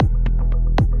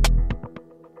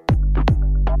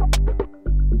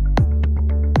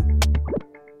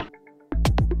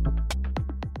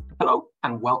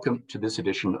and welcome to this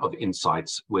edition of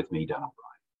Insights with me, Dan O'Brien.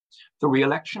 The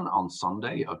re-election on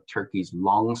Sunday of Turkey's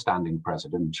long-standing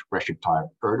president, Recep Tayyip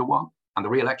Erdogan, and the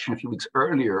re-election a few weeks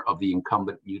earlier of the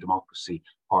incumbent New Democracy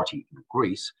Party in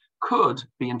Greece could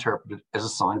be interpreted as a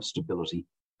sign of stability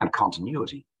and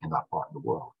continuity in that part of the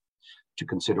world. To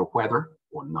consider whether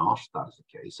or not that is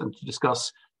the case, and to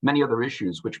discuss many other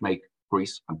issues which make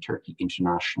Greece and Turkey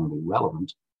internationally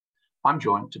relevant, I'm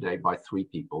joined today by three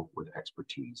people with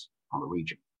expertise on the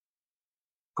region.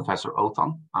 Professor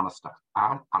Othon,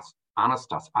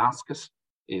 Anastasakis,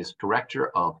 is Director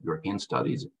of European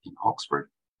Studies in Oxford,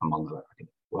 among other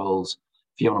academic roles.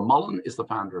 Fiona Mullen is the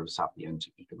founder of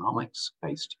Sapienta Economics,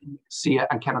 based in Nicosia,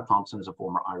 and Kenneth Thompson is a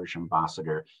former Irish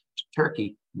ambassador to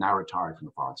Turkey, now retired from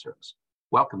the Foreign Service.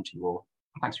 Welcome to you all,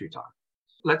 and thanks for your time.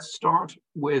 Let's start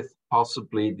with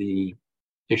possibly the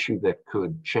issue that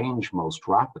could change most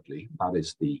rapidly, that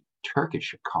is the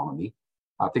Turkish economy.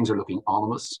 Things are looking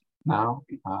ominous now.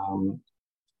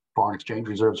 Foreign exchange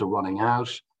reserves are running out.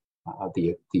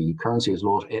 The currency has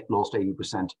lost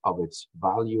 80% of its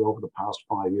value over the past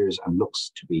 5 years and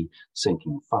looks to be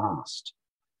sinking fast.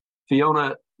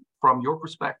 Fiona, from your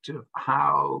perspective,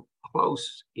 how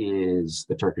close is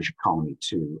the Turkish economy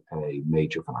to a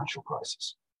major financial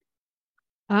crisis?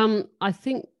 I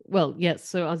think, well, yes.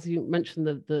 So as you mentioned,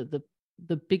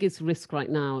 the biggest risk right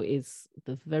now is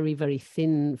the very, very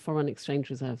thin foreign exchange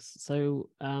reserves. So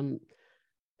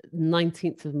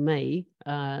 19th of May,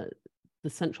 the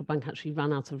central bank actually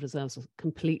ran out of reserves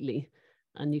completely.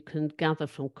 And you can gather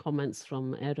from comments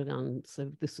from Erdogan.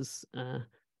 So this was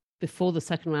before the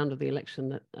second round of the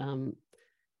election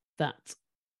that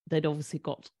they'd obviously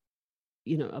got,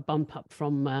 a bump up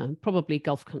from probably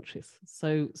Gulf countries.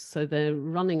 So they're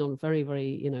running on very,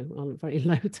 very, on a very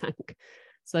low tank.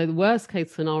 So the worst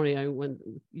case scenario, when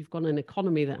you've got an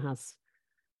economy that has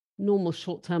normal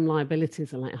short-term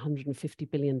liabilities of like $150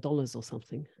 billion or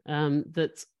something,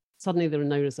 that suddenly there are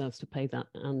no reserves to pay that,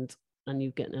 and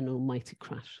you get an almighty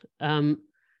crash.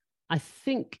 I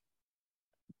think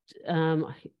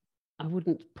I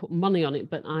wouldn't put money on it,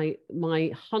 but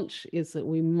my hunch is that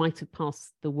we might have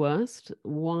passed the worst.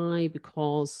 Why?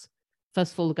 Because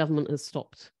first of all, the government has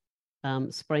stopped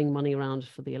spraying money around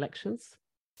for the elections,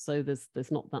 so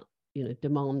there's not that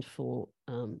demand for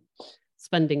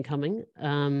spending coming,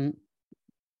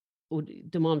 or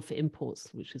demand for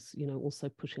imports, which is also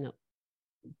pushing up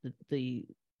the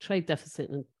trade deficit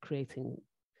and creating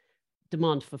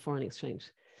demand for foreign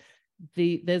exchange.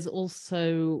 There's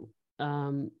also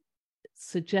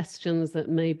suggestions that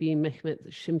maybe Mehmet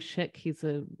Şimşek, he's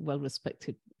a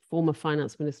well-respected former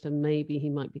finance minister, maybe he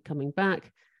might be coming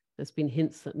back. There's been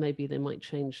hints that maybe they might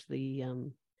change the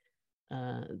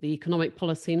economic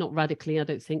policy, not radically, I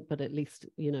don't think, but at least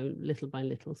little by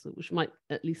little, so which might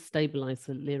at least stabilize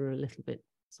the lira a little bit.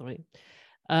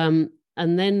 And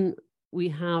then we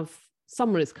have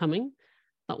summer is coming.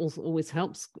 That also always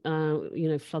helps.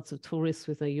 Floods of tourists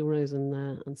with their euros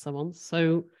and so on.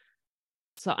 So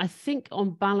I think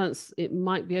on balance, it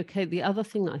might be okay. The other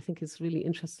thing that I think is really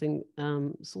interesting,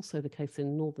 it's also the case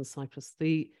in Northern Cyprus.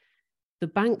 The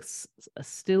banks are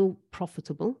still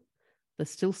profitable. They're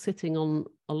still sitting on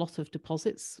a lot of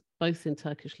deposits, both in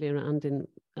Turkish lira and in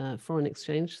foreign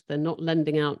exchange. They're not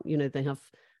lending out. They're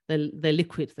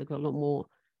liquid. They've got a lot more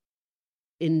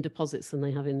in deposits than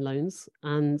they have in loans.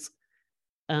 And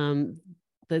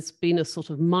there's been a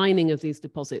sort of mining of these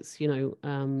deposits,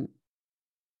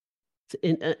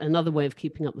 in another way of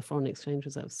keeping up the foreign exchange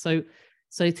reserves. So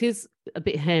it is a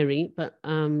bit hairy, but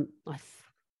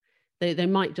they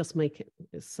might just make it.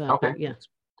 Okay. Yeah.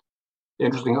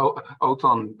 Interesting.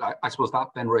 Othon, I suppose that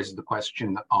then raises the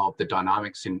question of the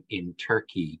dynamics in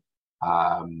Turkey.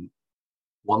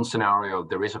 One scenario,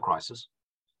 there is a crisis.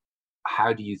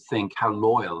 How do you think, how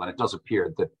loyal, and it does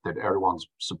appear that Erdogan's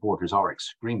supporters are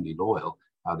extremely loyal.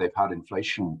 They've had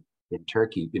inflation in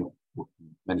Turkey,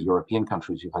 many European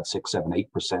countries, you've had 6, 7,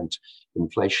 8%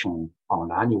 inflation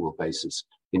on an annual basis.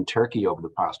 In Turkey over the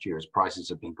past years, prices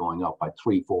have been going up by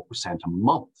 3, 4% a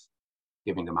month,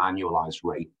 giving them annualized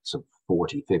rates of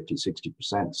 40, 50,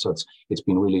 60%. So it's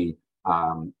been really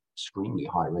extremely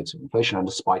high rates of inflation. And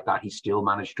despite that, he still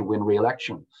managed to win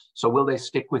re-election. So will they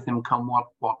stick with him come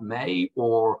what may,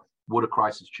 or would a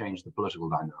crisis change the political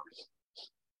dynamics?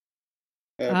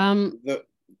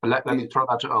 Let me throw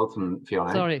that to Othon,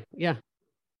 Fiona. Sorry, yeah.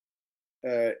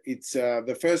 It's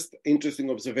the first interesting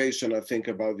observation I think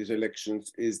about these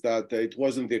elections is that it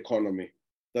wasn't the economy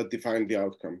that defined the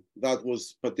outcome. That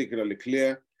was particularly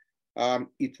clear.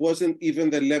 It wasn't even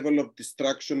the level of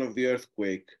destruction of the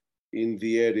earthquake in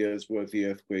the areas where the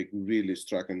earthquake really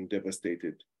struck and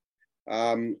devastated.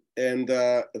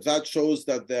 That shows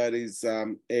that there is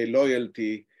a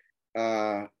loyalty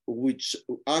which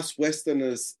us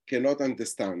Westerners cannot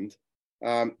understand,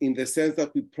 in the sense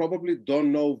that we probably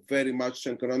don't know very much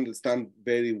and can understand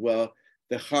very well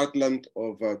the heartland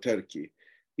of Turkey.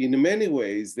 In many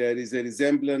ways, there is a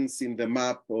resemblance in the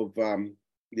map of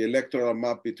the electoral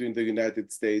map between the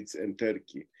United States and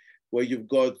Turkey, where you've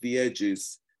got the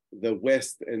edges, the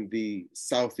west and the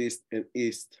southeast and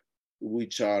east,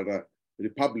 which are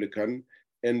Republican,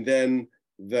 and then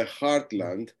the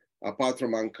heartland, apart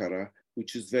from Ankara,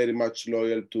 which is very much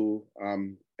loyal to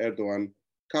Erdogan,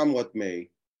 come what may.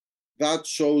 That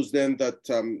shows then that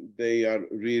they are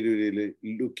really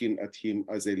looking at him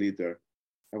as a leader.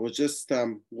 I was just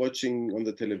watching on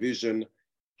the television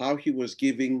how he was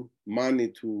giving money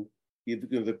to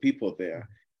the people there.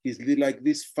 He's like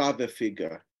this father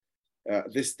figure.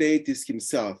 The state is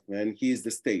himself, and he is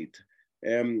the state.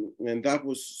 And that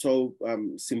was so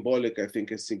symbolic, I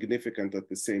think, and significant at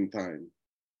the same time.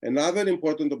 Another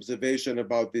important observation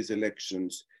about these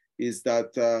elections is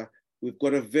that we've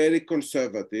got a very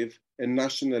conservative and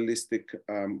nationalistic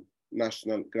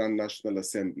Grand National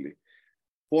Assembly.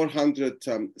 400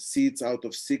 seats out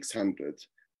of 600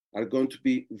 are going to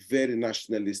be very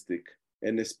nationalistic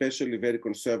and especially very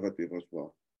conservative as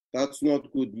well. That's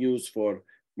not good news for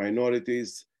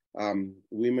minorities,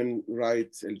 women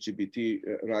rights, LGBT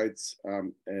rights,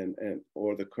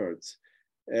 or the Kurds.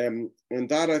 And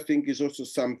that, I think, is also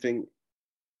something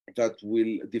that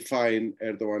will define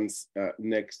Erdogan's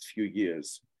next few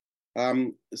years.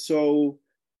 And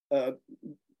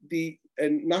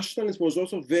nationalism was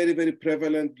also very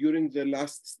prevalent during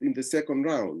in the second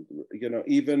round.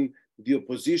 Even the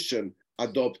opposition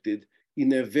adopted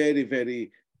in a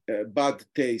very bad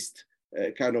taste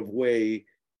kind of way,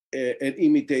 and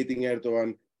imitating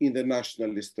Erdogan in the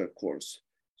nationalist course.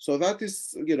 So that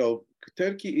is,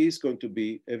 Turkey is going to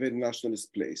be a very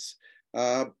nationalist place.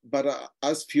 But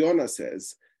as Fiona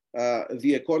says,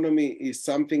 the economy is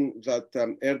something that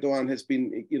Erdogan has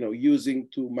been, using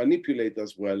to manipulate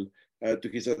as well to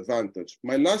his advantage.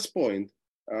 My last point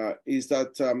is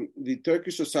that the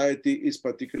Turkish society is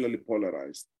particularly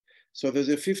polarized. So there's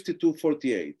a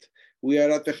 52-48. We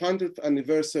are at the 100th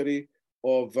anniversary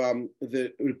of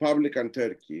the Republican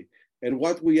Turkey. And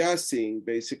what we are seeing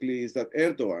basically is that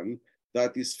Erdogan,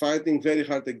 that is fighting very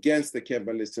hard against the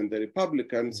Kemalists and the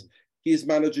Republicans, he's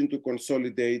managing to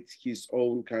consolidate his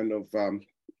own kind of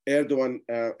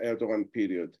Erdogan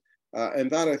period. And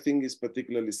that, I think, is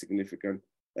particularly significant.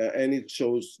 And it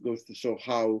goes to show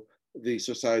how the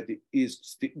society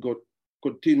is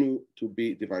continue to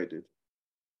be divided.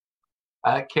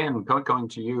 Ken, going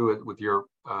to you with your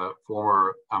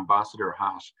former ambassador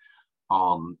hat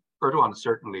on, Erdogan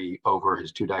certainly over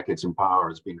his 2 decades in power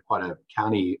has been quite a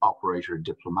canny operator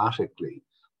diplomatically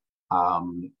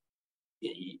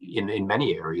in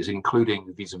many areas,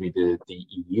 including vis-a-vis the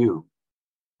EU.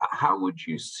 How would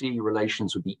you see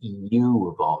relations with the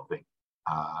EU evolving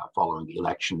following the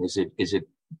election? Is it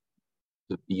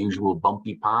the usual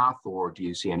bumpy path, or do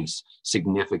you see any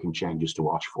significant changes to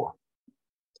watch for?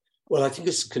 Well, I think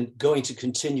it's going to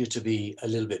continue to be a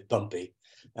little bit bumpy.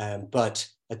 But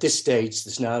at this stage,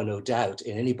 there's now no doubt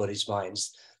in anybody's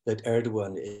minds that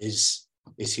Erdogan is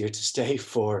here to stay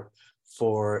for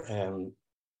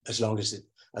as long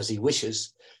as he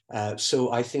wishes.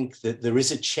 So I think that there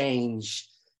is a change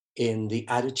in the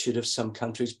attitude of some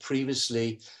countries.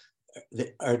 Previously,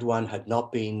 Erdogan had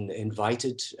not been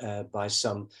invited by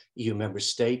some EU member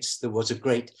states. There was a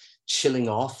great chilling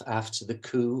off after the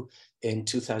coup in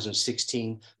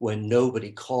 2016 when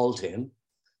nobody called him,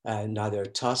 and neither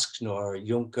Tusk nor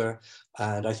Juncker,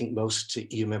 and I think most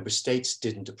EU member states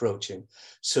didn't approach him.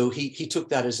 So he took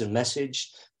that as a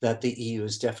message that the EU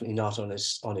is definitely not on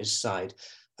his side.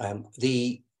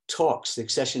 The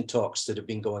accession talks that have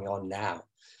been going on now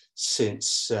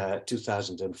since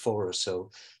 2004 or so,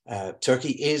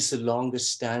 Turkey is the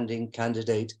longest standing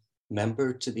candidate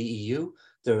member to the EU.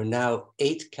 There are now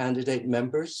 8 candidate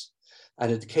members.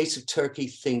 And in the case of Turkey,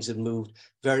 things have moved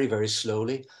very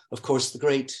slowly. Of course, the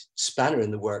great spanner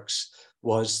in the works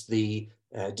was the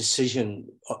decision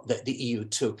that the EU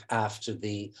took after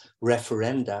the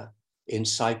referenda in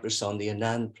Cyprus on the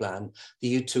Annan plan. The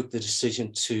EU took the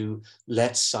decision to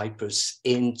let Cyprus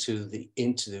into the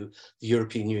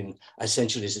European Union,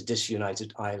 essentially as a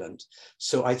disunited island.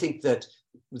 So I think that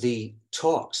the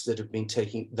talks that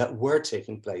were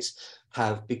taking place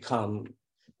have become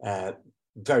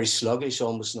very sluggish,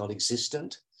 almost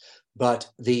non-existent. But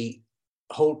the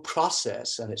whole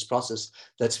process, and it's process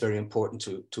that's very important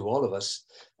to all of us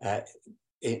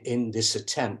in this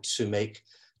attempt to make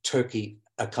Turkey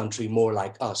a country more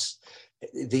like us.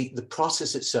 The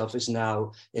process itself is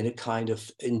now in a kind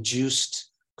of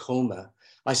induced coma.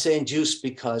 I say induced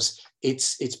because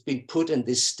it's been put in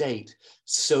this state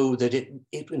so that it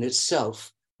in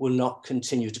itself will not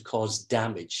continue to cause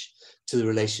damage to the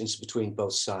relations between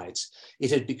both sides.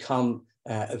 It had become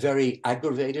very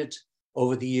aggravated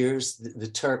over the years. The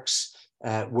Turks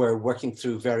were working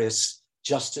through various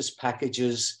justice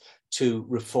packages to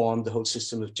reform the whole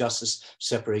system of justice,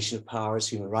 separation of powers,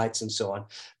 human rights, and so on.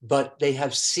 But they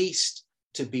have ceased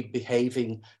to be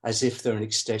behaving as if they're an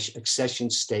accession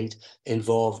state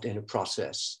involved in a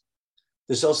process.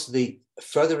 There's also the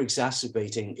further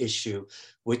exacerbating issue,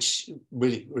 which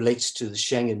really relates to the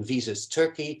Schengen visas.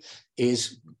 Turkey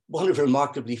is one of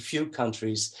remarkably few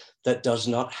countries that does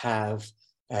not have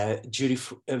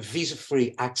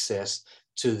visa-free access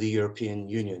to the European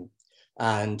Union.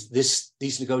 And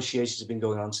these negotiations have been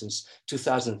going on since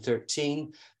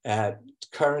 2013.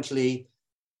 Currently,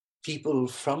 people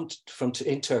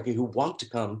in Turkey who want to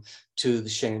come to the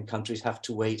Schengen countries have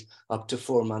to wait up to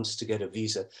 4 months to get a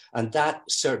visa. And that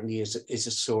certainly is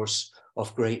a source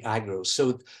of great aggro.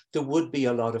 So there would be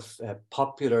a lot of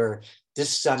popular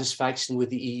dissatisfaction with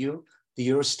the EU. The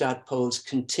Eurostat polls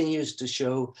continues to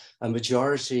show a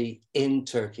majority in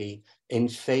Turkey in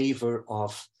favor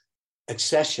of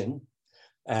accession.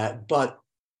 But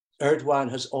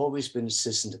Erdogan has always been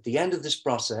insistent. At the end of this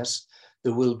process,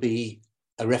 there will be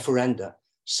a referenda.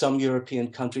 Some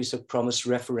European countries have promised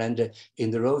referenda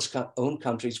in their own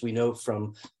countries. We know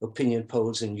from opinion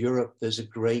polls in Europe, there's a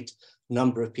great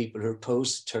number of people who are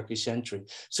opposed to Turkish entry.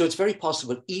 So it's very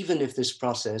possible, even if this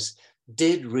process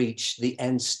did reach the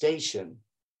end station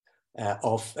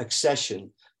of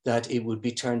accession, that it would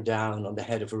be turned down on the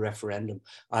head of a referendum,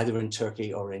 either in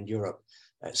Turkey or in Europe.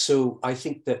 So I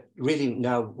think that really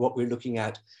now what we're looking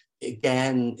at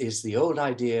again is the old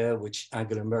idea, which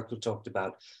Angela Merkel talked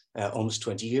about almost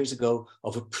 20 years ago,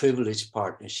 of a privileged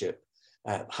partnership.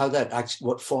 How that actually,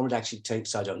 what form it actually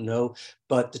takes, I don't know.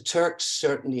 But the Turks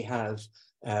certainly have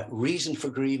reason for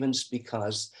grievance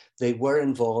because they were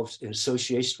involved in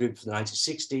association agreement for the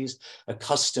 1960s, a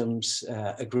customs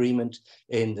agreement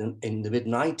in the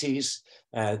mid-90s.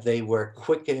 They were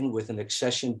quick in with an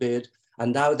accession bid.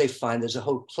 And now they find there's a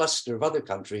whole cluster of other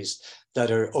countries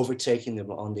that are overtaking them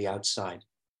on the outside.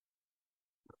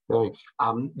 Okay.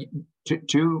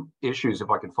 Two issues,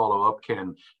 if I can follow up,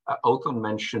 Ken. Othon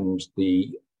mentioned the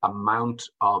amount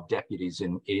of deputies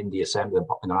in the Assembly,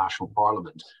 in the National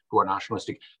Parliament, who are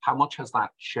nationalistic. How much has that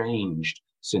changed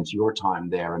since your time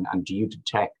there? And do you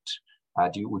detect,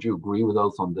 would you agree with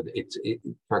Othon that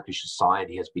Turkish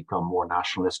society has become more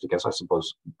nationalistic, as I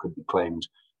suppose could be claimed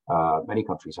many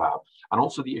countries have? And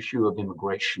also the issue of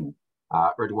immigration.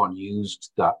 Erdogan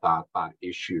used that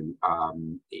issue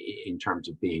in terms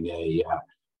of being a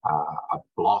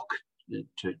block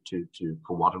to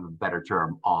for want of a better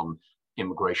term, on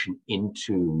immigration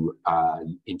into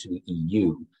the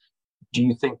EU. Do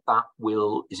you think that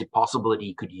is it possible that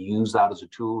he could use that as a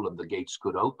tool and the gates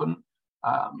could open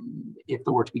if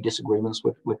there were to be disagreements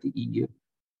with the EU?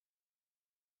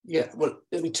 Yeah, well,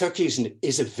 I mean, Turkey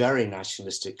is a very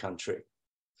nationalistic country.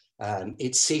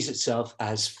 It sees itself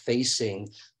as facing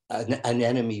an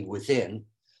enemy within,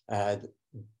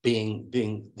 being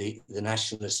the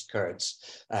nationalist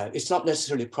Kurds. It's not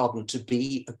necessarily a problem to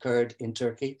be a Kurd in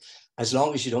Turkey, as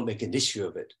long as you don't make an issue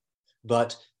of it.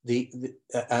 But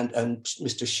and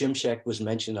Mr. Şimşek was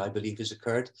mentioned, I believe, as a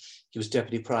Kurd. He was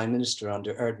deputy prime minister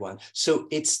under Erdogan. So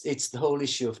it's the whole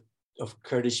issue of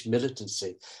Kurdish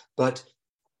militancy. But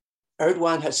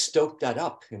Erdogan has stoked that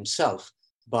up himself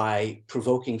by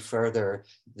provoking further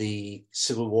the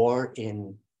civil war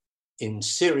in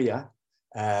Syria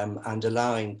and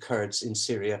allowing Kurds in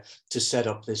Syria to set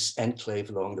up this enclave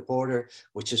along the border,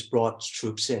 which has brought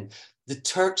troops in. The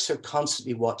Turks are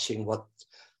constantly watching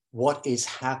what is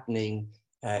happening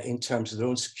in terms of their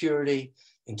own security,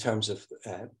 in terms of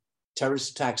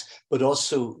terrorist attacks, but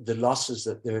also the losses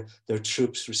that their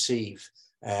troops receive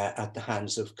at the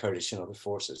hands of Kurdish and other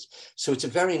forces. So it's a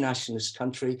very nationalist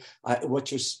country. What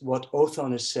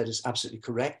Othon has said is absolutely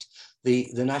correct.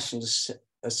 The National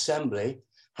Assembly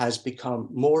has become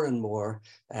more and more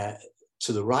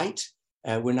to the right.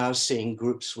 We're now seeing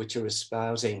groups which are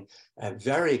espousing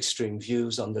very extreme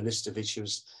views on the list of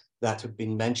issues that have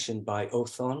been mentioned by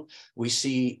Othon. We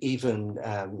see even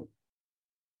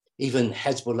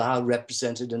Hezbollah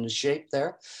represented in the shape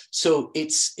there. So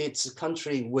it's a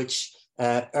country which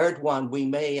Erdogan, we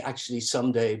may actually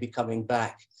someday be coming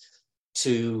back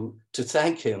to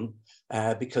thank him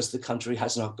because the country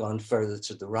has not gone further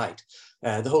to the right.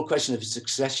 The whole question of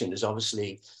succession is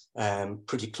obviously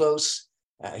pretty close.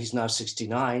 He's now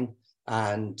 69,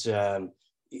 and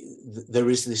there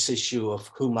is this issue of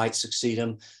who might succeed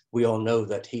him. We all know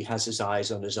that he has his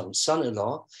eyes on his own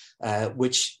son-in-law,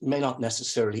 which may not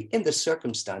necessarily, in the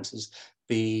circumstances,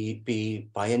 be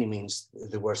by any means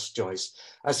the worst choice.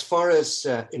 As far as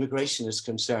immigration is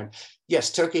concerned,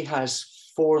 yes, Turkey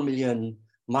has 4 million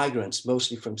migrants,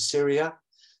 mostly from Syria,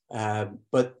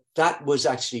 but that was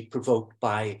actually provoked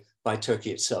by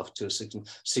Turkey itself to a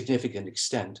significant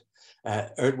extent.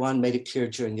 Erdogan made it clear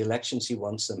during the elections he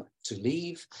wants them to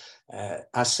leave.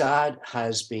 Assad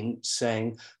has been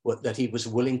saying that he was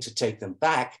willing to take them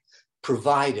back,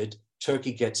 provided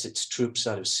Turkey gets its troops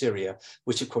out of Syria,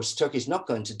 which of course Turkey is not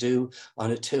going to do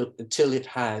until it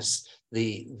has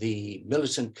the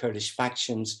militant Kurdish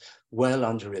factions well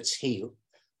under its heel.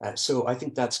 So I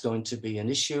think that's going to be an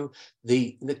issue.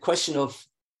 The question of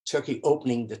Turkey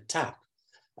opening the tap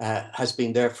has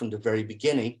been there from the very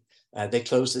beginning. They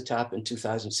closed the tap in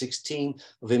 2016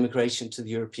 of immigration to the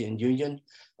European Union.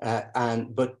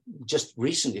 But just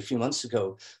recently, a few months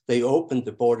ago, they opened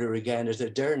the border again at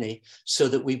Edirne so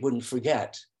that we wouldn't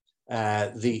forget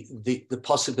the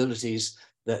possibilities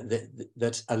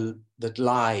that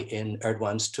lie in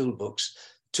Erdogan's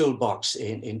toolbox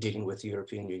in dealing with the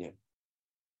European Union.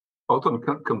 Othon,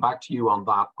 come back to you on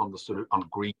that, on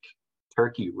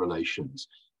Greek-Turkey relations.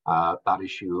 That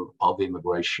issue of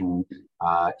immigration,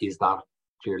 is that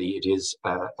clearly it is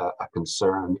a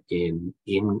concern in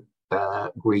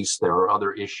Greece. There are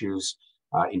other issues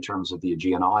in terms of the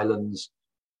Aegean Islands.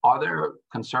 Are there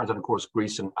concerns? And of course,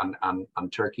 Greece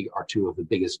and Turkey are two of the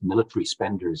biggest military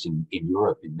spenders in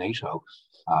Europe, in NATO,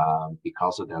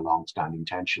 because of their long-standing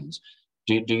tensions.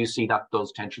 Do you see that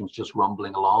those tensions just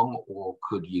rumbling along, or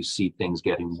could you see things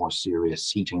getting more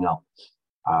serious, heating up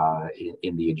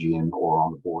in the Aegean or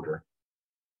on the border?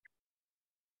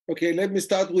 Okay, let me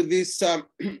start with this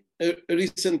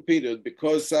recent period,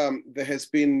 because there has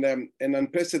been an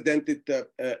unprecedented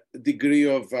degree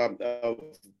of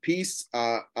peace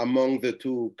among the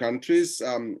two countries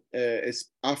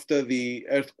after the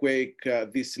earthquake,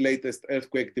 this latest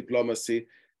earthquake diplomacy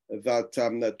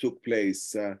that took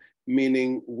place,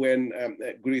 meaning when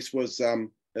Greece was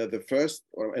the first,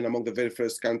 and among the very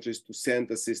first countries to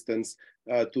send assistance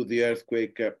to the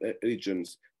earthquake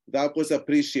regions. That was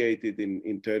appreciated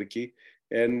in Turkey,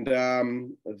 and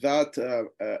that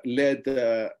led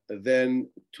then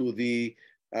to the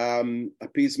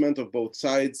appeasement of both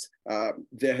sides.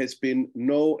 There has been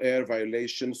no air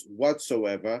violations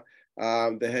whatsoever.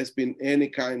 There has been any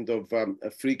kind of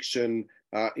friction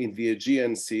in the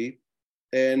Aegean Sea,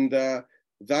 and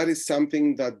that is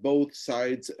something that both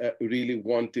sides really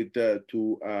wanted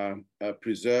to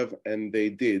preserve, and they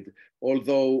did.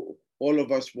 Although all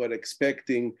of us were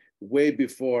expecting way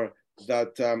before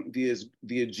that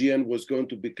the Aegean was going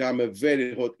to become a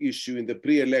very hot issue in the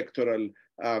pre-electoral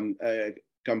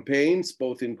campaigns,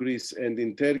 both in Greece and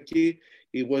in Turkey.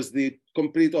 It was the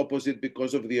complete opposite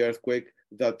because of the earthquake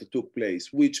that took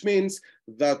place, which means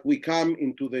that we come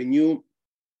into the new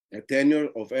tenure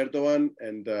of Erdogan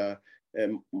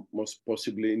and most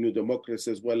possibly New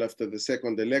Democracy as well after the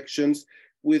second elections,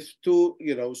 with two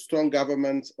strong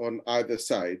governments on either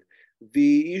side.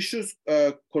 The issues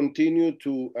continue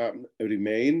to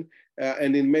remain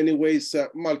and in many ways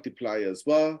multiply as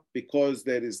well, because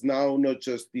there is now not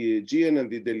just the Aegean and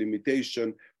the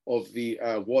delimitation of the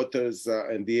waters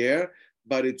and the air,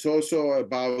 but it's also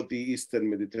about the Eastern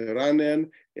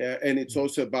Mediterranean, and it's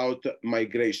also about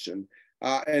migration.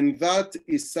 And that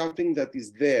is something that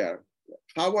is there.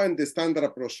 How I understand the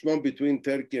rapprochement between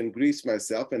Turkey and Greece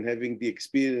myself, and having the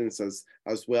experiences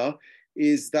as well,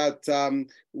 is that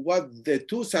what the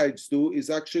two sides do is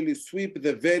actually sweep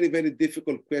the very, very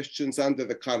difficult questions under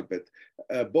the carpet.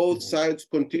 Both sides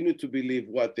continue to believe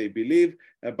what they believe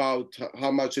about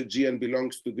how much Aegean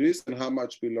belongs to Greece and how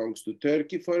much belongs to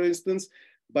Turkey, for instance,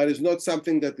 but it's not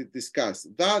something that is discussed.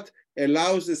 That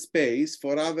allows a space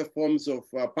for other forms of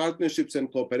partnerships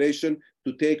and cooperation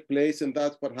to take place, and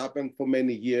that's what happened for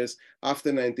many years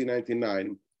after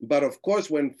 1999. But of course,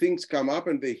 when things come up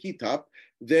and they heat up,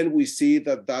 then we see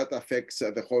that that affects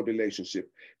the whole relationship.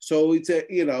 So it's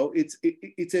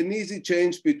it's an easy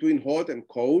change between hot and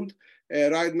cold.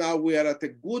 Right now we are at a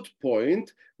good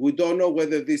point. We don't know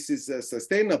whether this is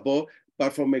sustainable,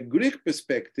 but from a Greek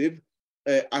perspective,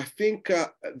 I think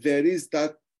there is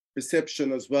that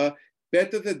perception as well.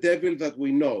 Better the devil that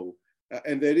we know.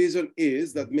 And the reason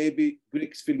is that maybe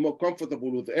Greeks feel more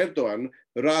comfortable with Erdogan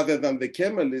rather than the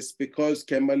Kemalists, because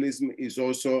Kemalism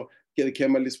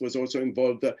was also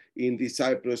involved in the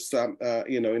Cyprus, in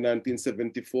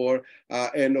 1974.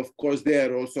 And of course, they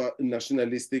are also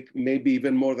nationalistic, maybe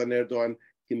even more than Erdogan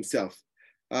himself.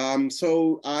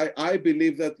 So I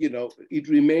believe that, it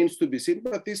remains to be seen,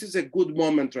 but this is a good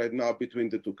moment right now between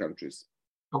the two countries.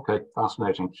 Okay,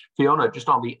 fascinating. Fiona, just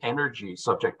on the energy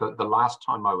subject, the last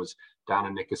time I was down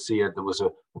in Nicosia, there was a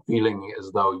feeling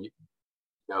as though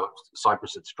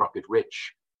Cyprus had struck it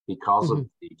rich because of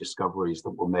the discoveries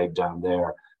that were made down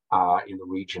there in the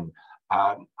region.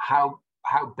 How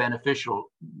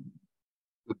beneficial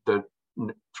the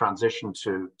transition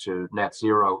to net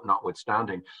zero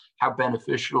notwithstanding, how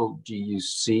beneficial do you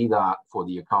see that for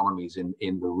the economies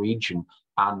in the region?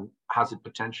 And has it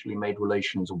potentially made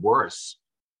relations worse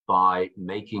by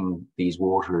making these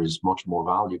waters much more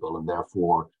valuable and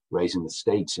therefore raising the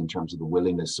stakes in terms of the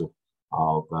willingness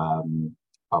of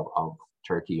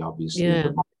Turkey, obviously,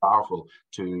 the more powerful,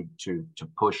 to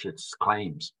push its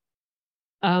claims?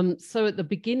 So at the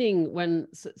beginning,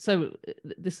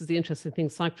 this is the interesting thing.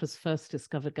 Cyprus first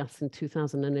discovered gas in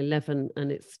 2011,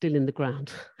 and it's still in the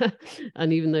ground.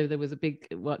 And even though there was a big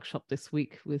workshop this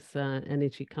week with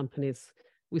energy companies,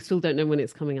 we still don't know when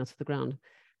it's coming out of the ground.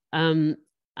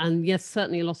 And yes,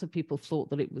 certainly a lot of people thought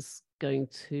that it was going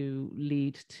to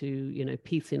lead to,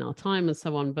 peace in our time and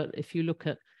so on. But if you look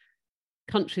at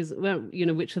countries,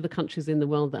 which are the countries in the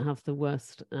world that have the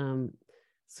worst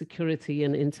security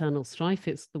and internal strife,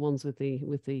 it's the ones with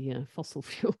the fossil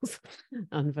fuels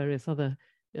and various other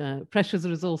precious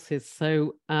resources.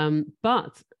 So,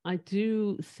 but I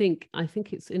think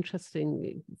it's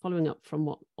interesting, following up from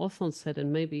what Othon said,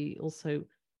 and maybe also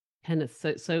Kenneth.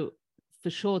 So for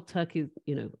sure, Turkey,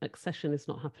 accession is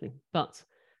not happening, but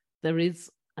there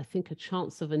is, I think, a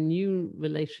chance of a new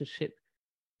relationship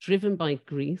driven by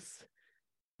Greece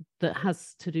that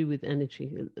has to do with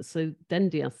energy. So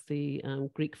Dendias, the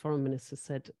Greek foreign minister,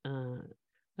 said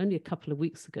only a couple of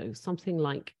weeks ago, something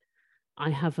like, I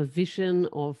have a vision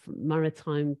of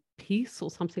maritime peace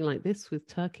or something like this with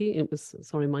Turkey. It was,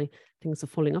 sorry, my things are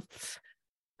falling off.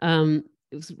 It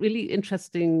was really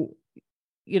interesting,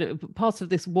 part of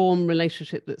this warm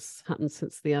relationship that's happened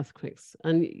since the earthquakes.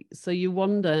 And so you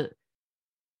wonder,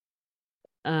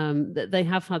 that they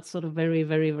have had sort of very,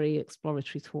 very, very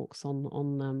exploratory talks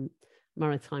on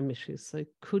maritime issues. So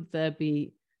could there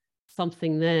be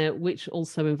something there which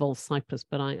also involves Cyprus?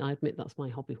 But I admit that's my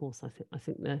hobby horse. I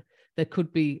think there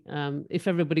could be, if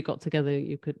everybody got together,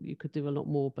 you could do a lot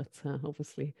more. But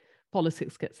obviously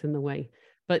politics gets in the way.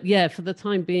 But yeah, for the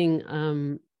time being,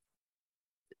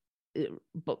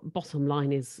 bottom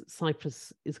line is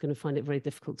Cyprus is going to find it very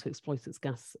difficult to exploit its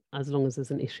gas as long as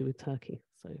there's an issue with Turkey.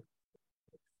 So.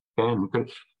 Ken,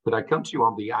 could I come to you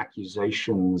on the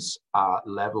accusations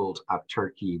leveled at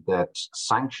Turkey that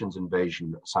sanctions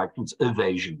evasion, the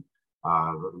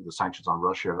sanctions on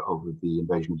Russia over the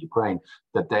invasion of Ukraine,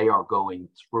 that they are going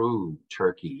through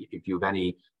Turkey? If you have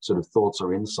any sort of thoughts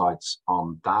or insights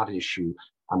on that issue,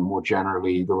 and more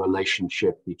generally, the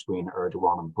relationship between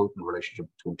Erdogan and Putin, the relationship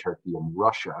between Turkey and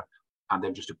Russia, and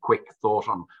then just a quick thought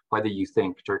on whether you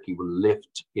think Turkey will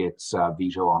lift its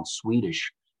veto on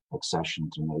Swedish accession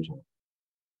to NATO.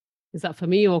 Is that for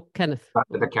me or Kenneth?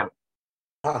 Kenneth.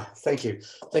 Thank you.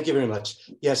 Thank you very much.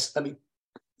 Yes, I mean,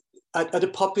 at a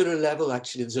popular level,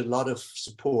 actually, there's a lot of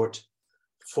support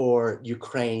for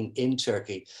Ukraine in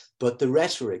Turkey, but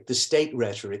the state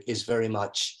rhetoric is very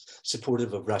much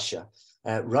supportive of Russia.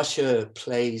 Russia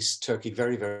plays Turkey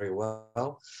very, very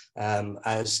well.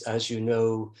 As you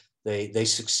know, they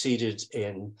succeeded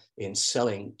in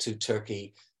selling to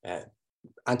Turkey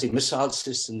anti-missile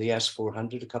system, the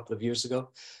S-400, a couple of years ago,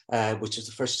 which is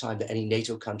the first time that any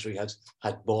NATO country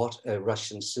had bought a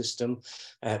Russian system.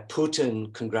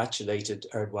 Putin congratulated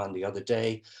Erdogan the other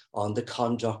day on the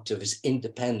conduct of his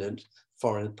independent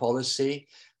foreign policy.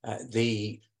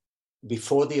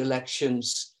 Before the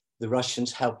elections, the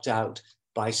Russians helped out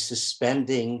by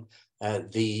suspending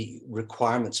the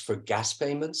requirements for gas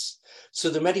payments. So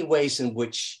there are many ways in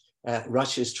which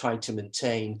Russia is trying to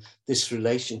maintain this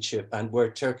relationship, and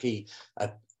where Turkey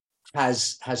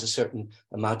has a certain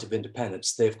amount of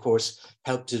independence. They, of course,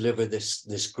 helped deliver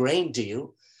this grain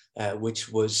deal,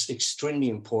 which was extremely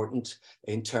important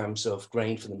in terms of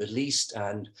grain from the Middle East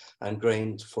and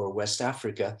grain for West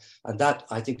Africa. And that,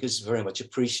 I think, is very much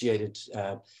appreciated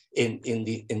in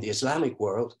the Islamic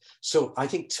world. So I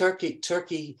think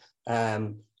Turkey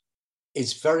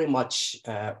is very much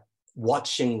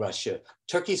watching Russia.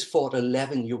 Turkey's fought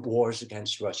 11 wars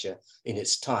against Russia in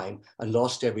its time and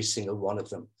lost every single one of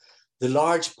them. The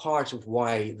large part of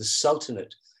why the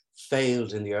Sultanate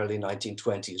failed in the early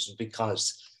 1920s was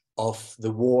because of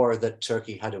the war that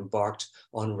Turkey had embarked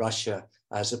on Russia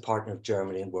as a partner of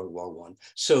Germany in World War I.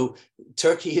 So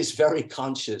Turkey is very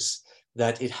conscious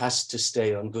that it has to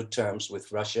stay on good terms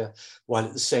with Russia, while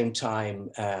at the same time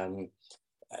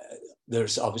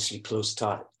there's obviously close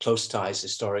ties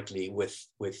historically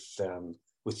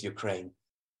with Ukraine.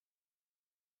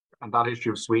 And that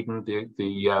issue of Sweden,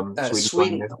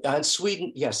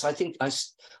 Sweden, yes, I think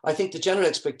the general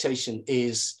expectation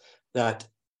is that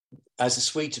as the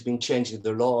Swedes have been changing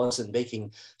their laws and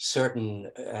making certain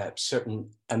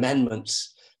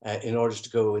amendments in order to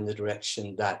go in the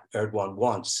direction that Erdogan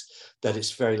wants, that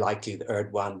it's very likely that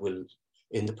Erdogan will,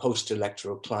 in the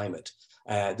post-electoral climate.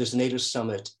 There's a NATO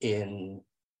summit in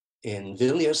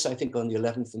Vilnius, I think on the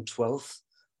 11th and 12th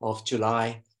of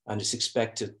July, and it's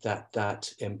expected that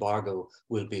that embargo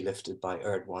will be lifted by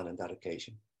Erdogan on that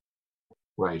occasion.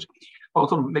 Right.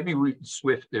 Also, maybe we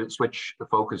switch the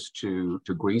focus to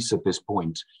Greece at this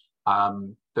point.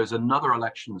 There's another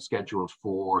election scheduled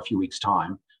for a few weeks'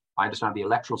 time. I understand the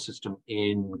electoral system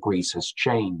in Greece has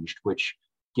changed, which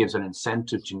gives an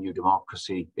incentive to New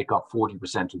Democracy. It got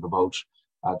 40% of the vote,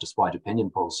 despite opinion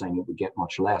polls saying it would get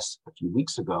much less a few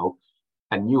weeks ago.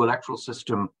 A new electoral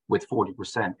system with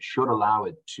 40% should allow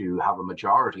it to have a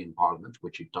majority in Parliament,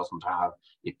 which it doesn't have.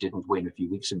 It didn't win a few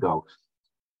weeks ago.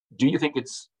 Do you think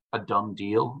it's a done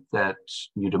deal that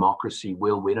New Democracy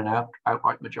will win an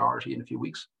outright majority in a few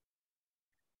weeks?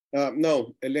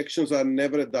 No, elections are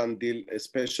never a done deal,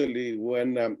 especially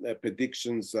when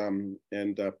predictions and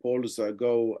polls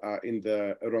go in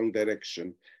the wrong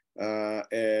direction.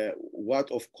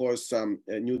 What, of course,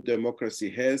 New Democracy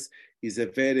has is a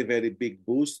very, very big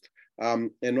boost.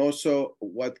 And also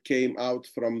what came out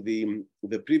from the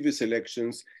previous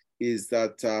elections is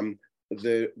that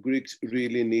the Greeks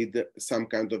really need some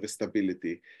kind of a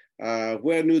stability.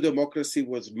 Where New Democracy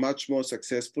was much more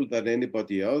successful than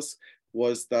anybody else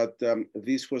was that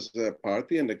this was a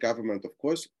party and a government, of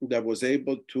course, that was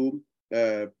able to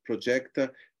project a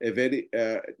very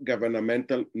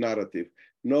governmental narrative.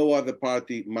 No other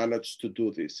party managed to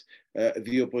do this.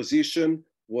 The opposition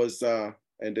was,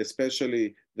 and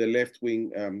especially the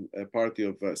left-wing party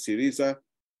of Syriza,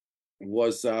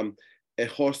 was a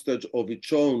hostage of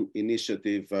its own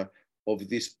initiative of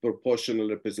this proportional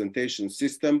representation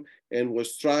system, and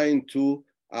was trying to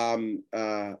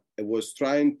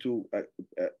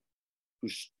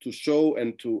show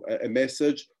and to a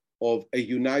message of a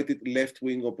united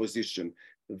left-wing opposition.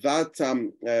 That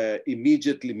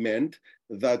immediately meant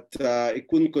that it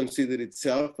couldn't consider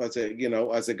itself as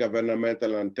a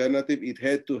governmental alternative. It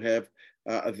had to have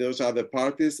those other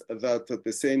parties that at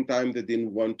the same time they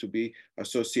didn't want to be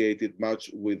associated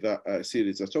much with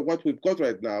Syriza. So what we've got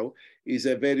right now is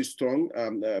a very strong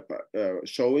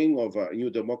showing of a New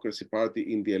Democracy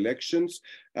Party in the elections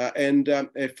and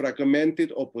a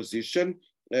fragmented opposition.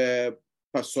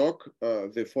 PASOK,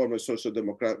 the former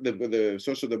the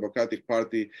Social Democratic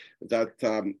Party that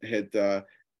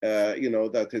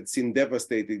that had seen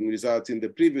devastating results in the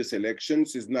previous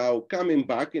elections, is now coming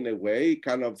back in a way.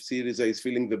 Kind of Syriza is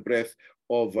feeling the breath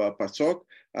of PASOK.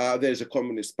 There's a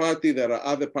Communist Party. There are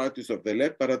other parties of the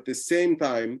left, but at the same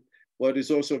time, what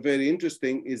is also very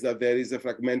interesting is that there is a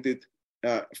fragmented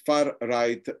far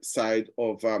right side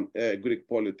of Greek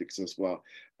politics as well.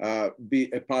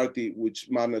 Be a party which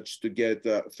managed to get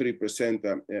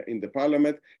 3% in the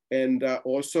parliament, and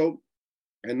also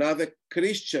another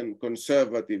Christian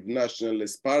conservative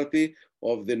nationalist party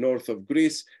of the north of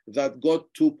Greece that got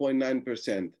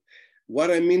 2.9%.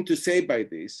 What I mean to say by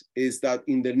this is that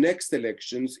in the next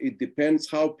elections, it depends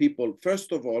how people,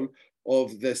 first of all,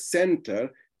 of the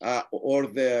center or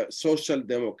the Social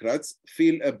Democrats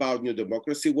feel about New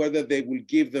Democracy, whether they will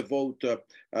give the vote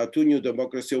to New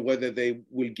Democracy or whether they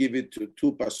will give it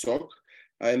to PASOK,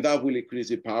 and that will increase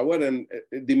the power and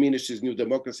diminishes New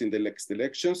Democracy in the next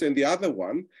elections. And the other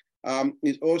one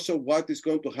is also what is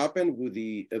going to happen with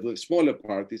the smaller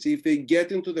parties. If they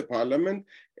get into the parliament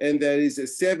and there is a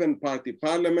 7-party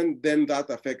parliament, then that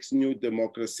affects New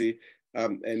Democracy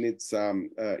and its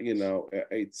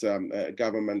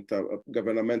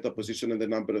governmental position and the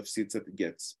number of seats that it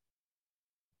gets.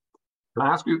 Can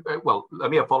I ask you, well,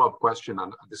 let me have a follow-up question,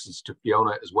 and this is to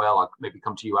Fiona as well. I'll maybe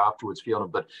come to you afterwards, Fiona,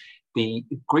 but the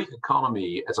Greek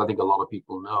economy, as I think a lot of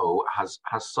people know, has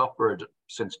suffered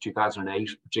since 2008,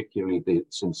 particularly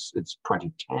since it's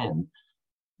 2010,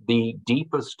 the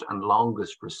deepest and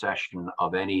longest recession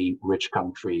of any rich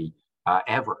country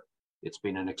ever. It's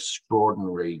been an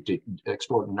extraordinarily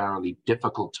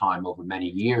difficult time over many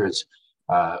years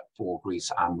for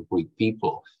Greece and the Greek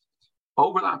people.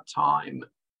 Over that time,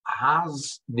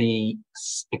 has the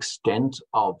extent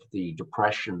of the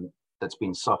depression that's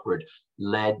been suffered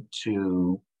led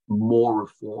to more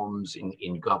reforms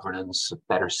in governance,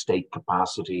 better state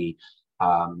capacity?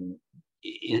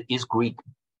 Is Greek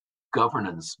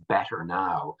governance better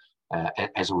now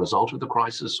as a result of the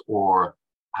crisis, or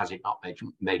has it not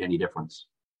made any difference?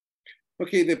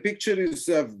 Okay, the picture is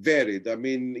varied. I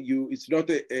mean, it's not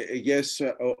a yes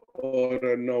or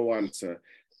a no answer.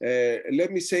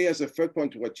 Let me say as a third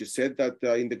point to what you said, that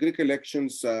in the Greek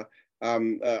elections,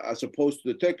 as opposed to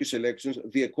the Turkish elections,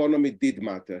 the economy did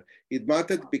matter. It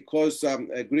mattered because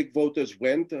Greek voters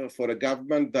went for a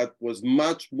government that was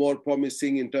much more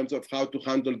promising in terms of how to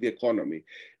handle the economy.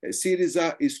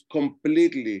 Syriza is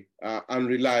completely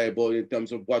unreliable in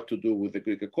terms of what to do with the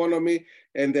Greek economy.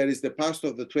 And there is the past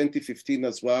of the 2015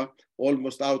 as well,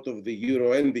 almost out of the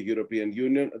Euro and the European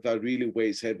Union, that really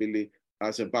weighs heavily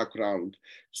as a background.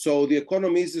 So the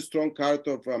economy is a strong card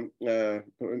of Prime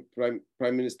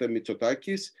Minister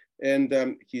Mitsotakis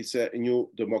and his new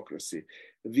democracy.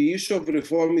 The issue of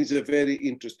reform is a very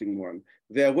interesting one.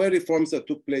 There were reforms that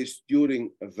took place during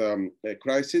the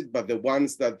crisis, but the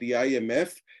ones that the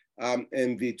IMF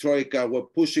and the Troika were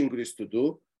pushing Greece to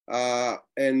do.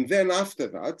 And then after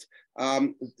that,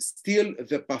 still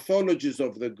the pathologies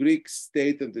of the Greek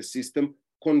state and the system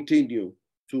continue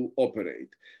to operate.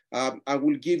 I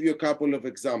will give you a couple of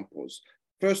examples.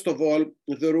 First of all,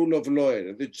 the rule of law,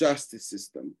 the justice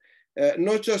system,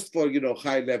 not just for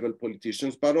high-level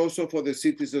politicians, but also for the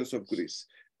citizens of Greece.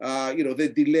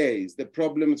 The delays, the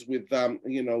problems with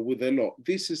with the law.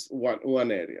 This is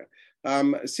one area.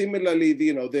 Similarly,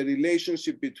 the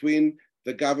relationship between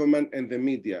the government and the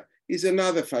media is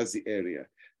another fuzzy area.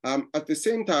 At the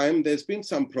same time, there's been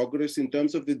some progress in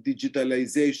terms of the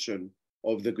digitalization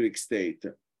of the Greek state.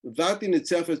 That in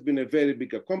itself has been a very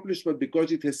big accomplishment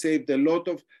because it has saved a lot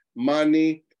of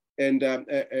money and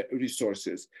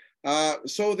resources.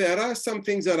 So there are some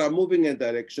things that are moving in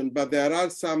direction, but there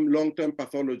are some long-term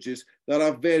pathologies that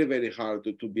are very, very hard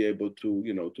to be able to,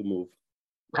 to move.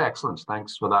 Excellent,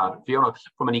 thanks for that. Fiona,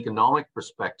 from an economic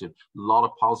perspective, a lot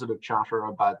of positive chatter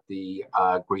about the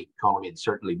Greek economy, and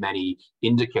certainly many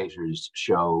indicators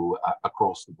show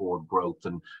across the board growth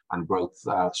and growth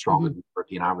stronger than the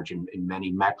European average in many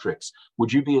metrics.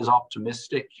 Would you be as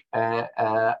optimistic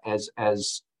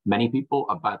as many people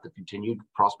about the continued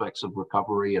prospects of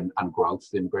recovery and growth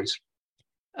in Greece?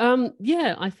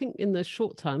 Yeah, I think in the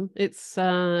short term, it's,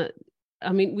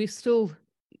 we've still,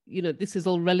 this is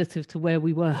all relative to where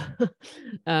we were.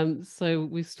 So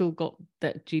we've still got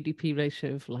that GDP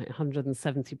ratio of like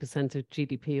 170% of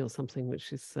GDP or something,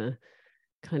 which is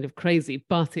kind of crazy,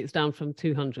 but it's down from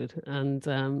 200.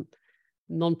 And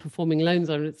non-performing loans,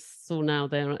 I saw now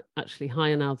they're actually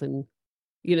higher now than,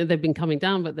 they've been coming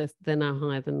down, but they're now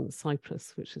higher than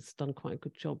Cyprus, which has done quite a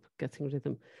good job getting rid of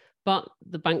them. But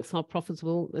the banks are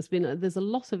profitable. There's a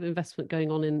lot of investment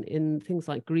going on in things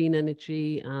like green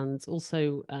energy and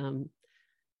also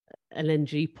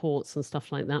LNG ports and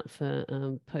stuff like that for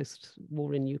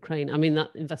post-war in Ukraine. I mean, that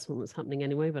investment was happening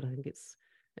anyway, but I think it's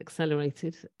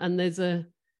accelerated. And there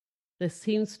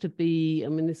seems to be,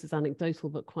 this is anecdotal,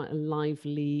 but quite a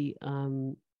lively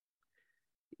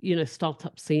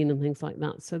startup scene and things like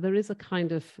that. So there is a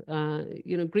kind of,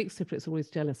 Greek Cypriots are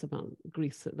always jealous about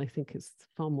Greece, that they think is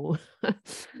far more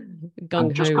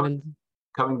gung-ho.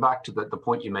 Coming back to the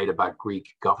point you made about Greek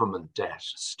government debt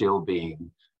still being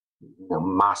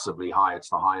massively high. It's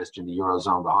the highest in the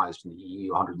Eurozone, the highest in the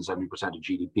EU, 170% of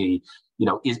GDP.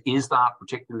 Is that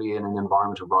particularly in an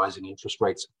environment of rising interest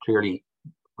rates? Clearly,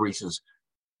 Greece's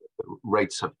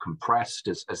rates have compressed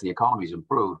as the economy's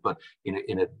improved, but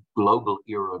in a global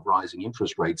era of rising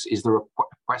interest rates, is there a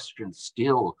question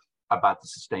still about the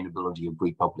sustainability of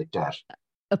Greek public debt?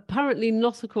 Apparently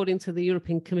not, according to the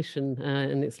European Commission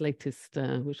in its latest,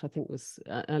 which I think was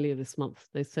earlier this month.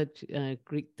 They said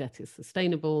Greek debt is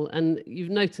sustainable. And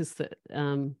you've noticed that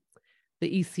the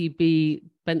ECB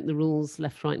bent the rules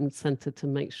left, right and centre to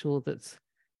make sure that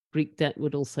Greek debt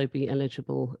would also be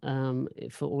eligible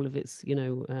for all of its,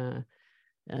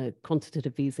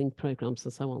 quantitative easing programs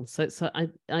and so on. So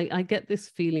I get this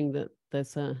feeling that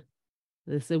there's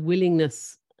a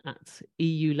willingness at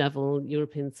EU level,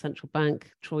 European Central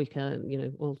Bank, Troika,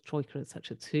 Troika,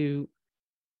 etc.,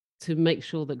 to make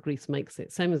sure that Greece makes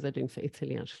it. Same as they're doing for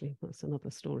Italy, actually. That's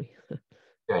another story.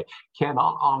 Okay, Ken,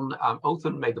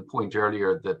 Othon made the point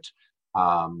earlier that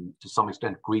to some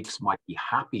extent, Greeks might be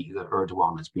happy that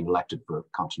Erdogan has been elected for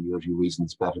continuity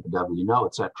reasons, better the devil you know,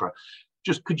 etc.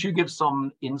 Just could you give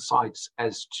some insights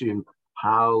as to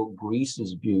how Greece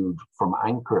is viewed from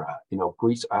Ankara?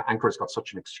 Ankara's got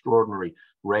such an extraordinary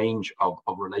range of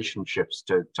relationships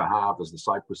to have. There's the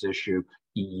Cyprus issue,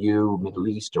 EU, Middle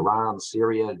East, Iran,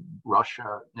 Syria,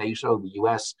 Russia, NATO, the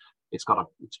US. It's got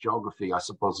its geography, I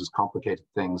suppose, has complicated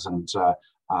things, and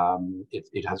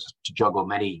it has to juggle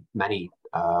many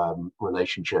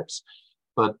relationships.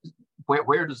 But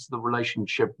where does the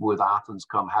relationship with Athens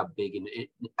come? How big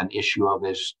an issue of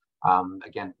it?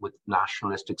 Again, with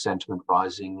nationalistic sentiment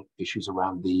rising, issues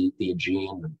around the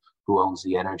Aegean and who owns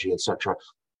the energy, etc.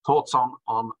 Thoughts on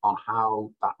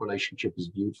how that relationship is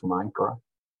viewed from Ankara?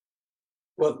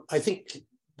 Well, I think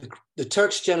the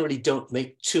Turks generally don't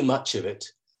make too much of it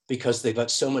because they've got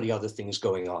so many other things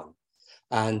going on.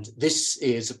 And this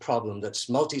is a problem that's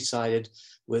multi-sided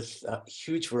with a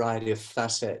huge variety of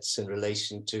facets in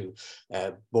relation to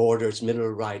borders,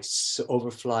 mineral rights,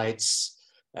 overflights,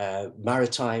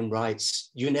 maritime rights,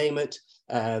 you name it.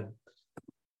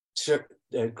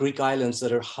 Greek islands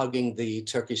that are hugging the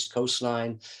Turkish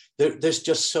coastline. There's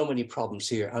just so many problems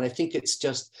here. And I think it's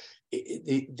just,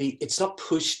 it's not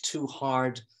pushed too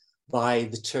hard by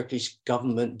the Turkish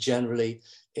government generally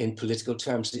in political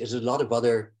terms. There's a lot of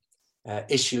other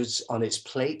issues on its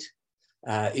plate.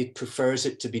 It prefers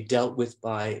it to be dealt with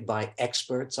by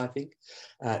experts, I think.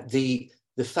 The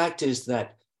fact is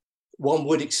that one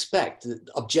would expect that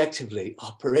objectively,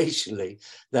 operationally,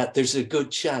 that there's a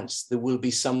good chance there will be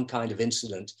some kind of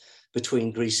incident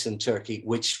between Greece and Turkey,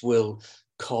 which will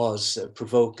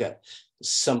provoke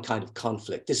some kind of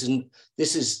conflict.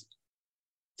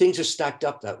 Things are stacked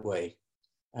up that way.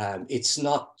 It's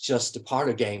not just a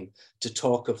parlor game to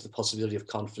talk of the possibility of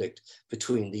conflict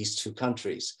between these two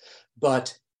countries,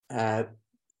 but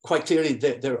quite clearly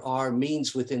there are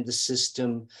means within the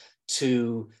system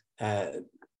to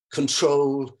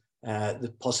control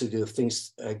the possibility of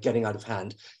things getting out of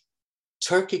hand.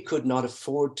 Turkey could not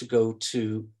afford to go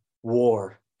to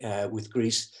war with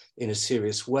Greece in a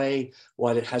serious way,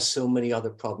 while it has so many other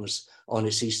problems on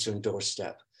its eastern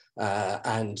doorstep.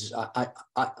 And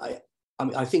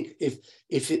I think if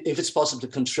it's possible to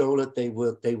control it, they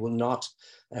will not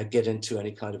get into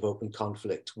any kind of open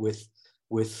conflict with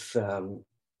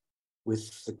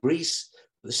Greece.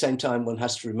 At the same time, one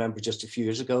has to remember just a few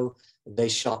years ago, they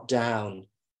shot down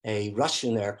a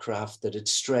Russian aircraft that had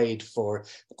strayed for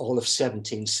all of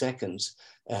 17 seconds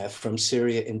from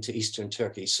Syria into eastern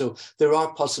Turkey. So there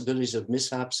are possibilities of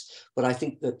mishaps, but I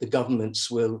think that the governments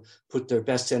will put their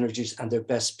best energies and their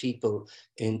best people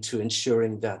into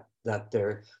ensuring that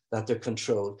they're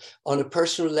controlled. On a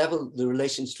personal level, the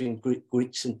relations between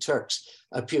Greeks and Turks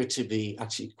appear to be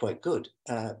actually quite good.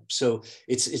 So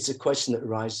it's a question that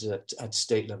arises at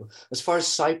state level. As far as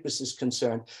Cyprus is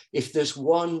concerned, if there's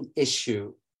one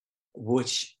issue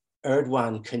which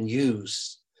Erdogan can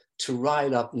use to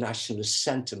rile up nationalist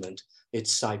sentiment,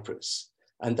 it's Cyprus.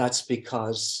 And that's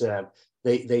because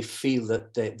they feel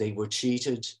that they were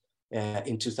cheated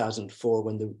in 2004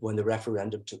 when the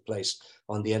referendum took place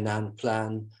on the Annan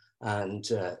plan,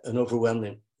 and an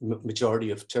overwhelming majority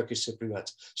of Turkish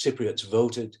Cypriots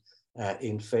voted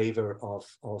in favor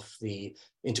of the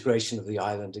integration of the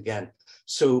island again.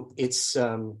 So it's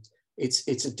a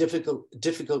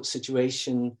difficult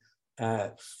situation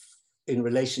in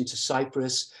relation to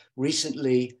Cyprus.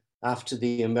 Recently, after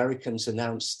the Americans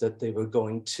announced that they were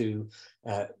going to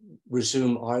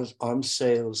resume arms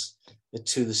sales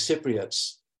to the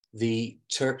Cypriots, the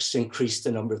Turks increased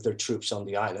the number of their troops on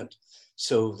the island.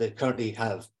 So they currently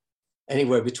have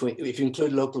anywhere between, if you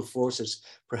include local forces,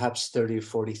 perhaps 30 or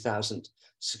 40,000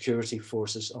 security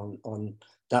forces on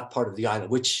that part of the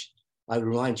island, which I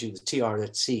remind you, the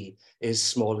TRC is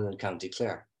smaller than County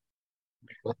Clare.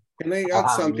 Can I add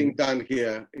something, Dan,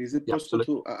 here? Is it possible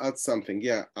to add something?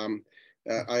 Yeah.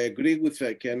 I agree with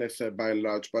Kenneth by and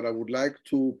large, but I would like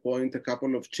to point a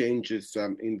couple of changes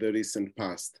in the recent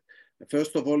past.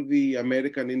 First of all, the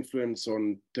American influence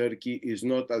on Turkey is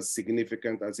not as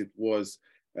significant as it was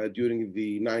during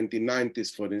the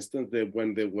 1990s, for instance,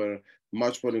 when they were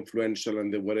much more influential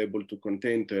and they were able to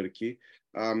contain Turkey.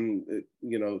 Turkey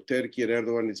and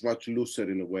Erdogan is much looser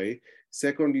in a way.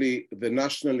 Secondly, the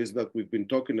nationalism that we've been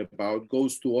talking about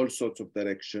goes to all sorts of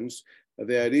directions.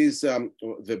 There is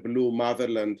the blue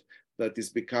motherland that is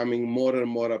becoming more and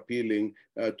more appealing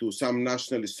to some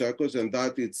nationalist circles, and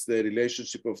that it's the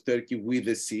relationship of Turkey with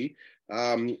the sea.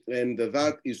 And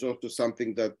that is also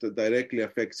something that directly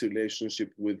affects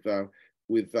relationship with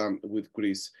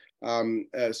Greece.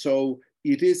 So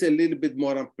it is a little bit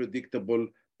more unpredictable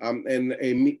and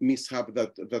a mishap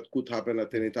that could happen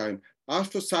at any time. As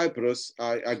for Cyprus,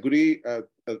 I agree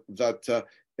that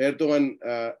Erdogan,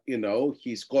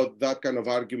 he's got that kind of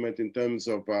argument in terms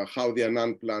of how the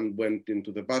Annan plan went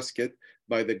into the basket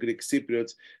by the Greek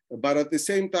Cypriots. But at the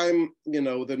same time,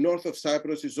 the north of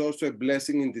Cyprus is also a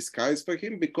blessing in disguise for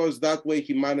him, because that way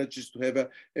he manages to have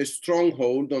a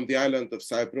stronghold on the island of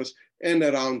Cyprus and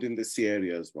around in the sea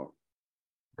area as well.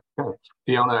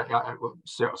 Fiona,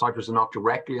 Cyprus is not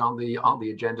directly on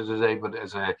the agenda today, but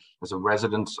as a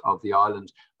resident of the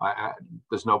island,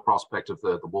 there's no prospect of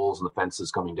the walls and the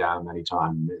fences coming down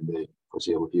anytime in the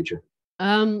foreseeable future.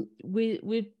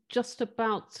 We're just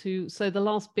about to. So the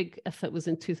last big effort was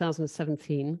in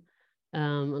 2017,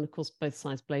 and of course both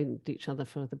sides blamed each other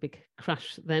for the big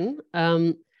crash. Then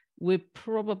we're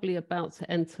probably about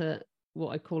to enter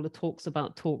what I call the talks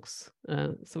about talks.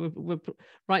 So we're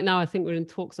right now, I think we're in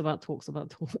talks about talks about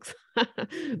talks, but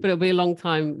it'll be a long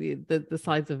time. The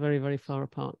sides are very, very far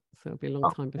apart. So it'll be a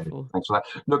long time before. Thanks for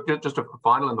that. Look, just in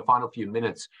the final few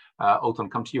minutes, Othon,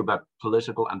 come to you about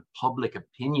political and public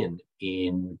opinion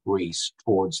in Greece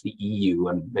towards the EU,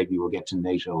 and maybe we'll get to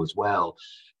NATO as well.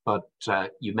 But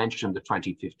you mentioned the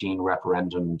 2015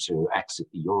 referendum to exit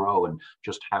the euro and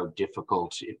just how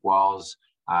difficult it was.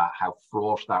 How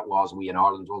fraught that was. We in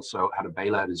Ireland also had a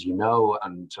bailout, as you know,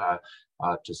 and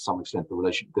to some extent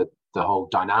the whole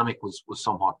dynamic was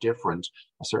somewhat different.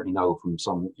 I certainly know from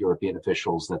some European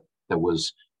officials that there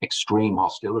was extreme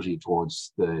hostility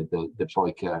towards the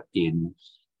Troika in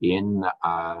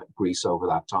Greece over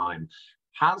that time.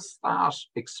 Has that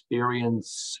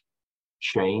experience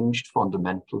changed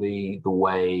fundamentally the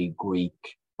way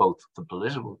Greek, both the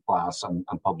political class and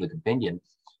public opinion,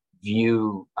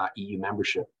 view EU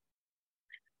membership?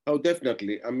 Oh,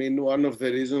 definitely. I mean, one of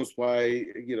the reasons why,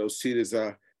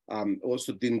 Syriza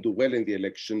also didn't do well in the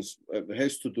elections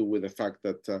has to do with the fact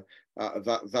that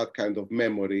that kind of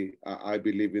memory, I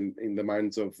believe, in the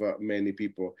minds of many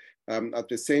people. At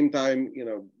the same time,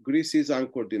 Greece is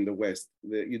anchored in the West.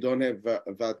 You don't have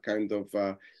that kind of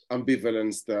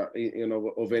ambivalence,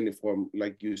 of any form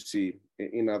like you see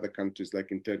in other countries, like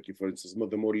in Turkey, for instance,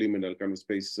 the more liminal kind of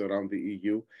spaces around the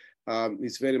EU.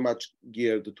 It's very much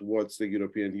geared towards the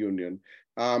European Union.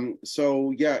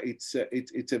 So yeah, it's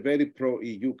a very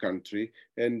pro-EU country,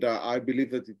 and I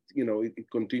believe that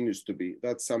it continues to be.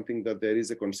 That's something that there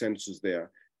is a consensus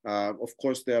there. Of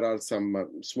course, there are some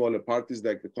smaller parties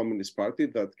like the Communist Party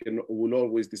that will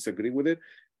always disagree with it,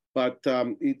 but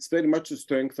it's very much the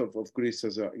strength of Greece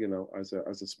as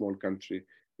a small country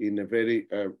in a very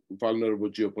vulnerable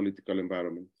geopolitical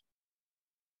environment.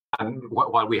 And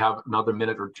while we have another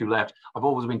minute or two left, I've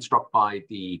always been struck by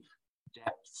the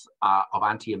depths of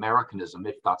anti-Americanism,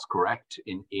 if that's correct,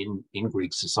 in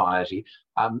Greek society.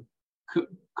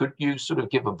 Could you sort of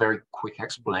give a very quick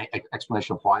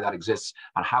explanation of why that exists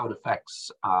and how it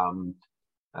affects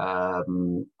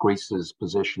Greece's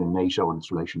position in NATO and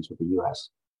its relations with the US?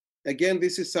 Again,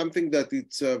 this is something that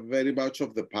it's very much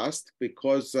of the past,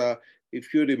 because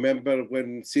if you remember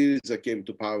when Syriza came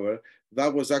to power,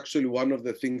 that was actually one of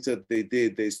the things that they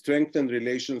did. They strengthened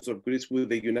relations of Greece with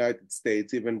the United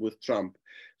States, even with Trump.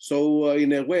 So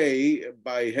in a way,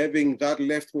 by having that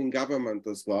left-wing government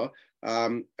as well,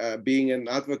 being an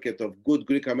advocate of good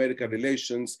Greek-American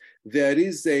relations, there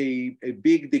is a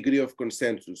big degree of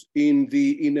consensus.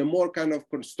 In a more kind of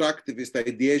constructivist,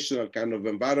 ideational kind of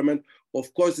environment,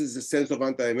 of course, there's a sense of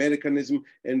anti-Americanism,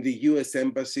 and the US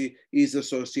Embassy is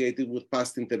associated with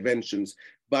past interventions.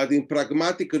 But in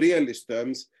pragmatic realist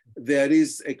terms, there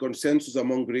is a consensus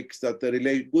among Greeks that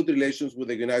good relations with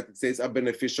the United States are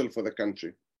beneficial for the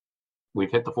country.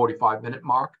 We've hit the 45-minute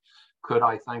mark. Could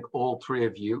I thank all three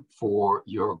of you for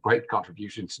your great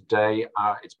contributions today?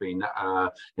 It's been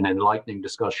an enlightening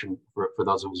discussion for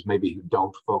those of us maybe who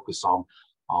don't focus on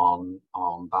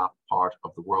that part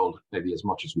of the world maybe as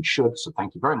much as we should. So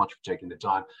thank you very much for taking the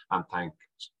time, and thanks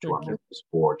to our members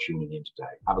for tuning in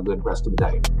today. Have a good rest of the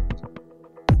day.